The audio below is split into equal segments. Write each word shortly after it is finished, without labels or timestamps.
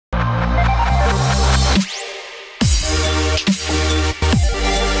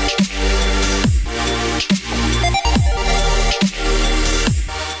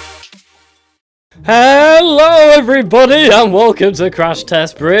Hello everybody and welcome to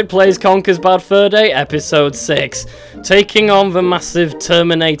CrashTestBrit Plays Conker's Bad Fur Day episode 6. Taking on the massive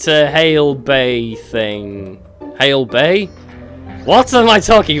Terminator Hail Bay thing. Hail Bay? What am I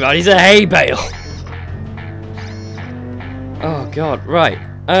talking about? He's a hay bale. Oh god, right.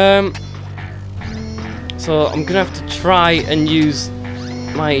 So I'm gonna have to try and use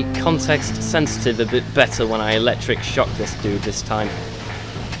my context sensitive a bit better when I electric shock this dude this time.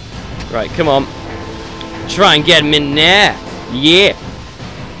 Right, come on. Try and get him in there. Yeah.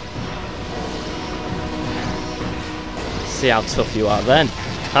 See how tough you are then.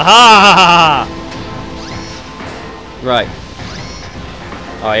 Ha ha! Right.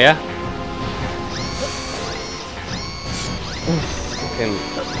 Oh yeah? Fucking.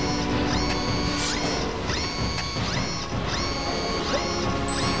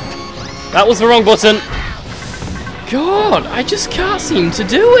 That was the wrong button. God, I just can't seem to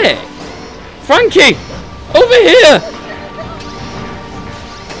do it. Frankie! Over here!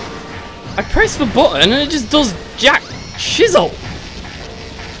 I press the button and it just does jack shizzle.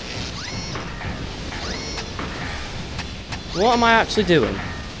 What am I actually doing?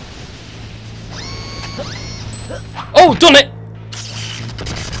 Oh, done it!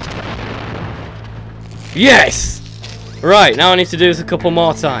 Yes! Right, now I need to do this a couple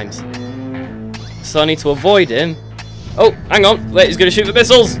more times. So I need to avoid him. Oh, hang on. Wait, he's going to shoot the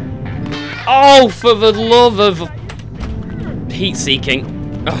missiles. Oh, for the love of heat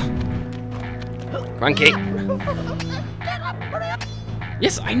seeking. Oh. Frankie.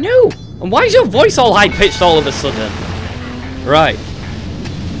 Yes, I know. And why is your voice all high pitched all of a sudden? Right.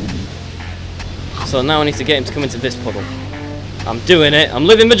 So now I need to get him to come into this puddle. I'm doing it. I'm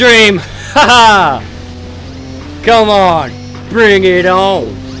living my dream. Haha. Come on. Bring it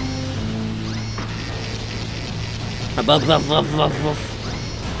on.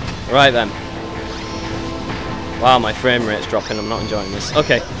 Right then. Wow, my frame rate's dropping. I'm not enjoying this.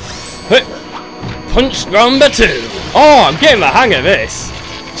 Okay. Punch number 2. Oh, I'm getting the hang of this.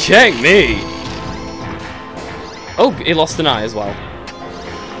 Check me. Oh, he lost an eye as well.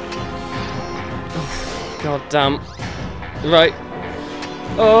 Oh, God damn. Right.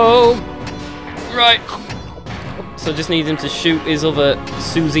 Oh. Right. So just need him to shoot his other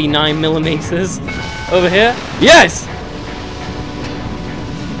Susie 9mm over here. Yes!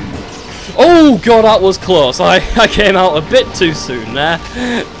 Oh god, that was close. I came out a bit too soon there.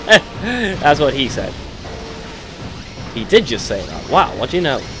 That's what he said. He did just say that. Wow, what do you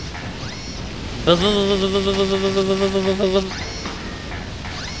know?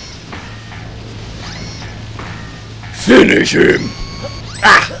 Finish him!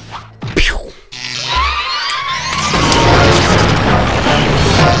 Ah!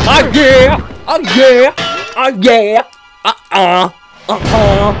 Oh yeah! Oh yeah!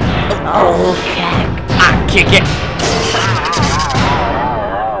 Oh yeah! I kick it.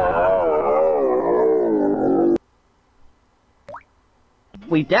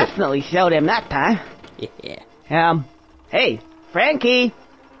 We definitely showed him that time. Yeah. Hey, Frankie.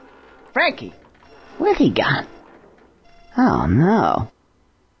 Frankie, where's he gone? Oh no.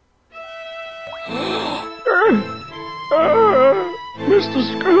 Mr.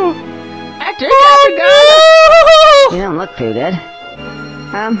 Screw. I think You don't look too good.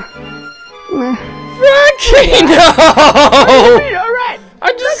 Frankie, no! Alright. I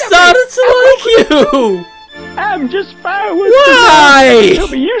just started to like you! I'm just fine with Why? You'll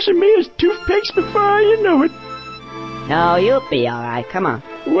be using me as toothpicks before you know it. No, you'll be alright. Come on.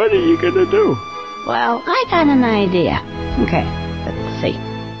 What are you gonna do? Well, I got an idea. Okay, let's see.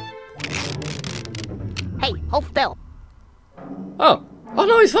 Hey, hold still. Oh. Oh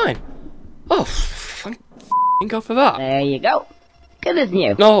no, he's fine. Oh, thank God for that. There you go. Good as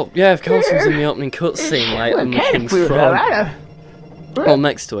new. Oh, yeah, of course it was in the opening cutscene, like, on the King's Throne. Well,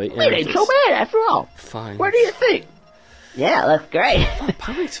 next to it, yeah. It ain't so bad after all. Fine. What do you think? Yeah, looks great. Oh,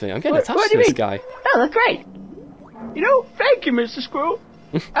 panics me. I'm getting attached to this guy. Oh, looks great. You know, thank you, Mr. Squirrel.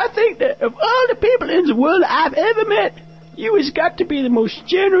 I think that of all the people in the world I've ever met, you has got to be the most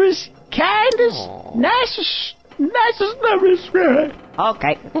generous, kindest, nicest, loveliest guy.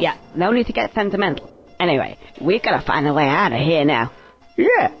 Okay, yeah, no need to get sentimental. Anyway, we gotta find a way out of here now.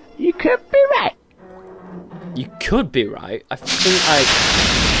 Yeah, you could be right. You could be right. I think I...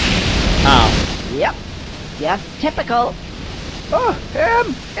 Ow. Yep. Yeah, typical. Oh,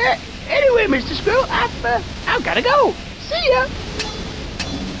 anyway, Mr. Squirrel, I've gotta go. See ya.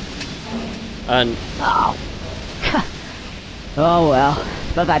 And... Oh. Oh well,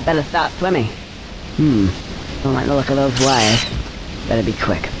 suppose I'd better start swimming. Don't like the look of those wires. Better be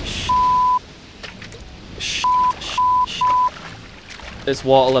quick. This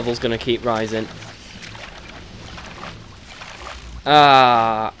water level's gonna keep rising.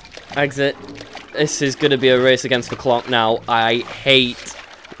 Exit. This is going to be a race against the clock now. I hate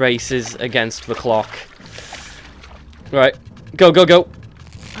races against the clock. Right. Go, go, go.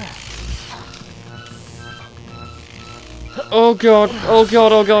 Oh god, oh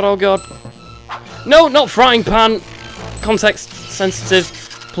god, oh god, oh god. No, not frying pan. Context sensitive,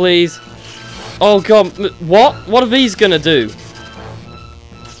 please. Oh god, what? What are these gonna do?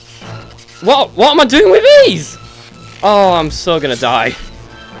 What am I doing with these? Oh, I'm so gonna die.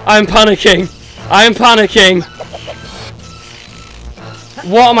 I'm panicking. I am panicking.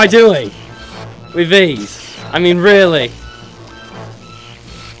 What am I doing with these? I mean, really?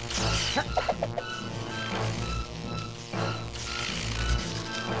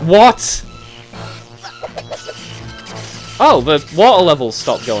 What? Oh, the water levels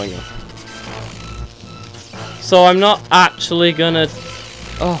stopped going up. So I'm not actually gonna...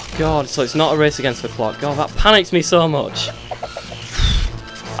 Oh god, so it's not a race against the clock. God, that panics me so much.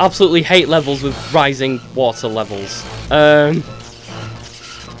 Absolutely hate levels with rising water levels.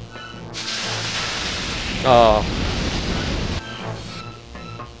 Oh.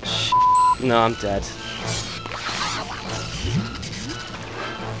 No, I'm dead.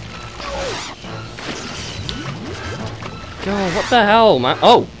 God, what the hell, man?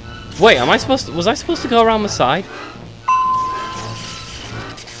 Oh, wait, am I supposed to... Was I supposed to go around the side?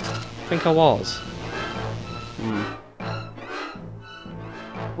 I think I was.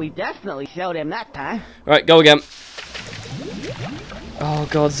 We definitely showed him that time. Right, go again. Oh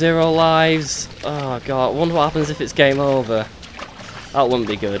god, 0 lives. Oh god, I wonder what happens if it's game over. That wouldn't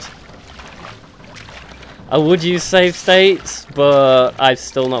be good. I would use save states, but I've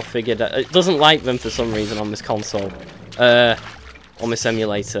still not figured out. It doesn't like them for some reason on this console. On this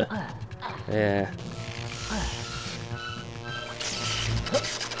emulator. Yeah.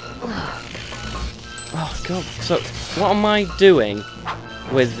 Oh god, so what am I doing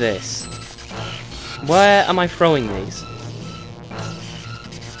with this? Where am I throwing these?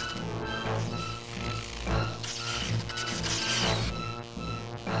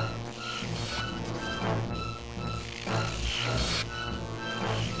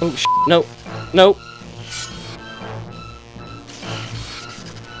 Oh no, no.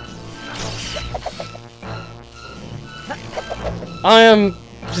 I am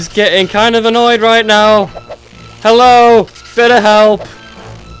just getting kind of annoyed right now. Hello, bit of help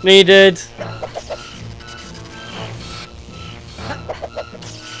needed.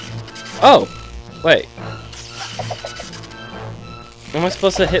 Oh, wait. Am I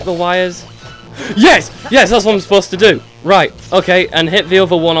supposed to hit the wires? Yes! Yes, that's what I'm supposed to do. Right, okay, and hit the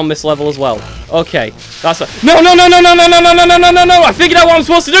other one on this level as well. Okay, that's what... No, no, no, no, no, no, no, no, no, no, no, no, no! I figured out what I'm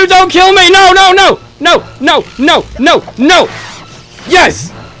supposed to do! Don't kill me! No, no, no! No, no, no, no, no!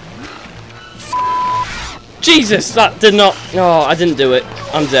 Yes! Jesus, that did not... Oh, I didn't do it.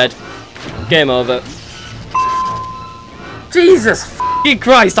 I'm dead. Game over. Jesus f***ing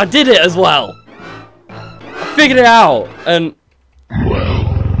Christ, I did it as well! I figured it out, and... Well,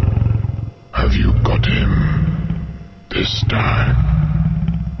 have you got him this time?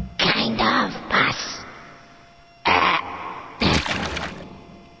 Kind of, boss.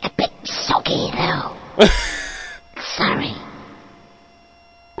 A bit soggy, though. Sorry.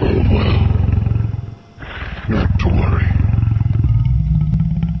 Oh well, not to worry.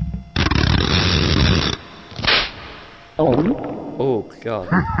 Oh, God.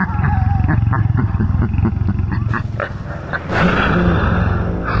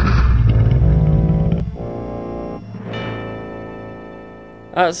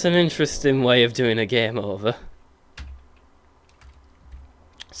 That's an interesting way of doing a game over.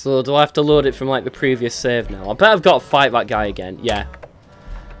 So, do I have to load it from, like, the previous save now? I bet I've got to fight that guy again. Yeah.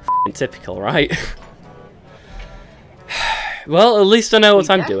 F***ing typical, right? Well, at least I know what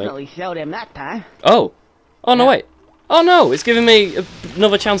I'm doing. Definitely showed him that time. Oh. Oh, no, wait. Oh, no, it's giving me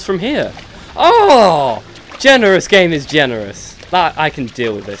another chance from here. Oh! Generous game is generous. That, I can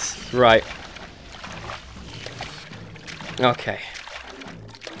deal with this. Right. Okay.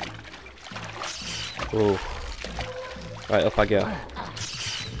 Ooh. Right, up I go.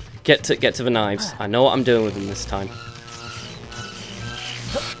 Get to the knives. I know what I'm doing with them this time.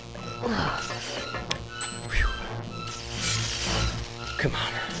 Whew. Come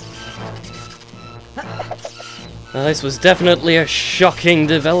on. Now, this was definitely a shocking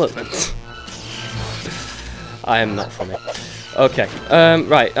development. I am not funny. Okay,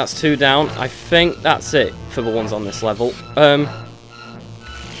 right, that's 2 down. I think that's it for the ones on this level.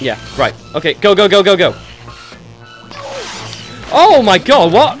 Yeah, right. Okay, go, go, go, go, go. Oh my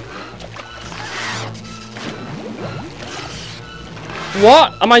god, what?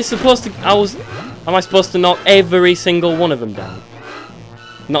 What? Am I supposed to... Am I supposed to knock every single one of them down?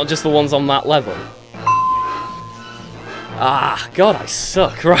 Not just the ones on that level. Ah, God, I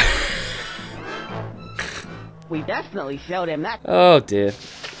suck, right? We definitely showed him that. Oh, dear.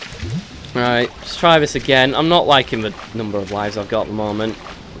 Right, let's try this again. I'm not liking the number of lives I've got at the moment.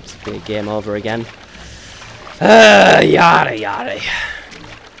 It's be a game over again. Yada yada.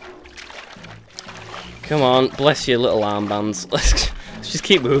 Come on, bless your little armbands. Let's just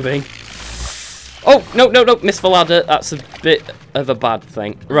keep moving. Oh, no, no, no, missed the ladder. That's a bit of a bad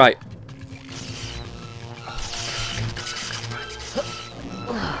thing. Right.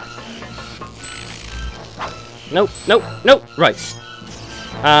 No, no, no. Right.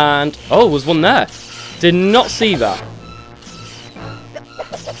 And, oh, there's one there. Did not see that.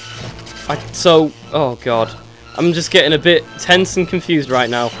 Oh, God. I'm just getting a bit tense and confused right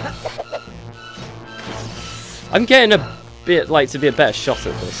now. I'm getting a bit, like, to be a better shot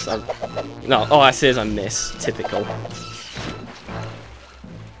at this. No, all I see is I miss. Typical.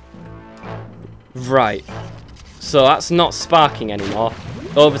 Right. So that's not sparking anymore.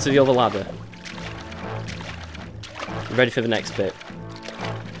 Over to the other ladder. Ready for the next bit.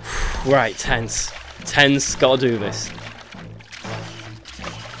 Right, tense. Tense, gotta do this.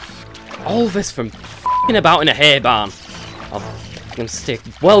 All this from f***ing about in a hay barn. I'm gonna stick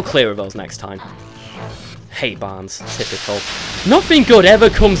well clear of those next time. Hay barns, typical. Nothing good ever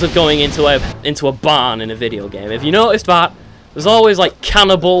comes of going into a barn in a video game. Have you noticed that? There's always like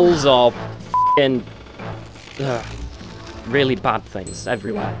cannibals or f***ing really bad things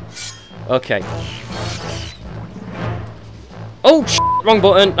everywhere. Okay. Oh, wrong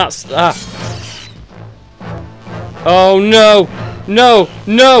button. That's Oh no! No!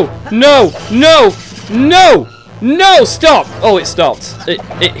 No! No! No! No! No! Stop! Oh, it stopped.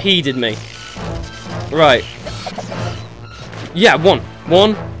 It heeded me. Right. Yeah, one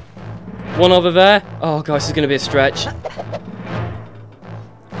over there. Oh god, this is gonna be a stretch.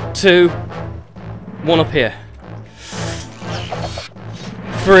 2. 1 up here.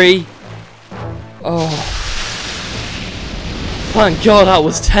 3. Oh. Thank God that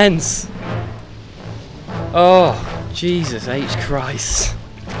was tense. Oh, Jesus H. Christ.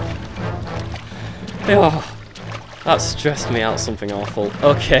 Oh, that stressed me out something awful.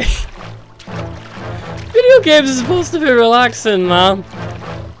 Okay. Video games are supposed to be relaxing, man.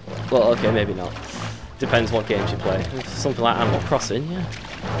 Well, okay, maybe not. Depends what games you play. Something like Animal Crossing, yeah.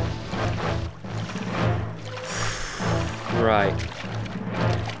 Right.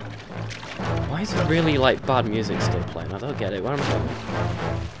 Why is it really like bad music still playing? I don't get it. Where am I going?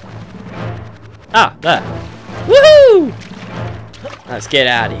 Ah, there. Woohoo! Let's get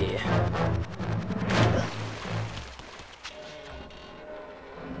out of here.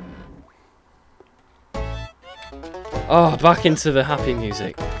 Oh, back into the happy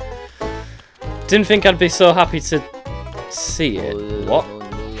music. Didn't think I'd be so happy to see it. What?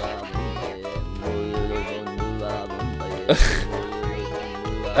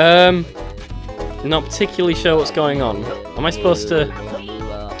 Not particularly sure what's going on. Am I supposed to...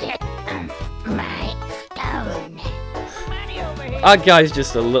 That guy's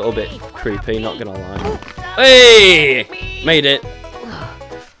just a little bit creepy, not gonna lie. Hey! Made it.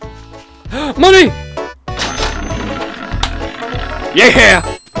 Money!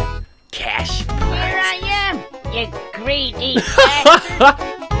 Yeah! Cash. Here I am, you greedy bastard.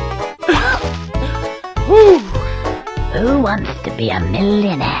 Who wants to be a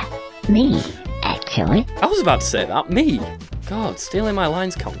millionaire? Me, actually. I was about to say that. Me. God, stealing my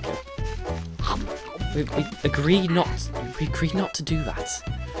lines, Conker. We agreed not to do that.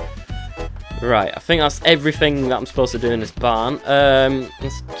 Right, I think that's everything that I'm supposed to do in this barn.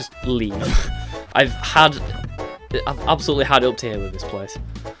 Let's just leave. I've absolutely had it up to here with this place.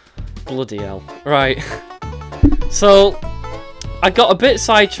 Bloody hell. Right. So I got a bit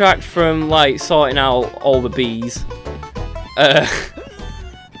sidetracked from like sorting out all the bees.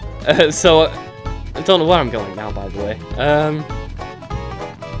 So I don't know where I'm going now, by the way.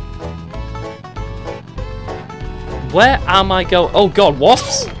 Where am I going? Oh god,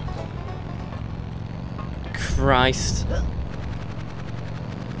 wasps! Christ.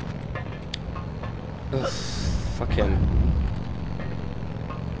 Ugh, fucking.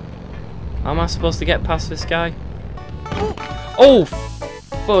 How am I supposed to get past this guy? Oh,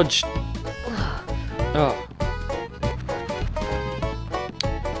 fudge. Oh.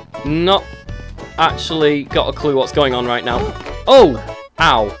 Not actually got a clue what's going on right now. Oh!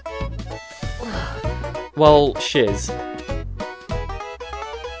 Ow. Well, shiz.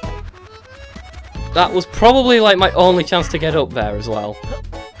 That was probably like my only chance to get up there as well.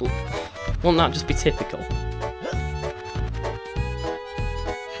 Won't that just be typical?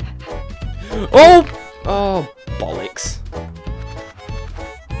 Oh! Oh, bollocks.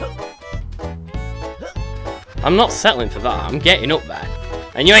 I'm not settling for that. I'm getting up there.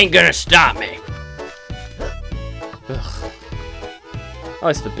 And you ain't gonna stop me. Ugh. Oh,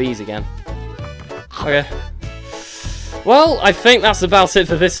 it's for bees again. Okay. Well, I think that's about it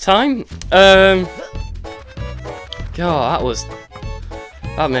for this time. God,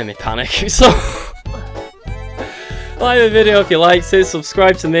 that made me panic. So, like the video if you liked it,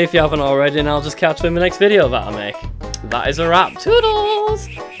 subscribe to me if you haven't already, and I'll just catch you in the next video that I make. That is a wrap. Toodles!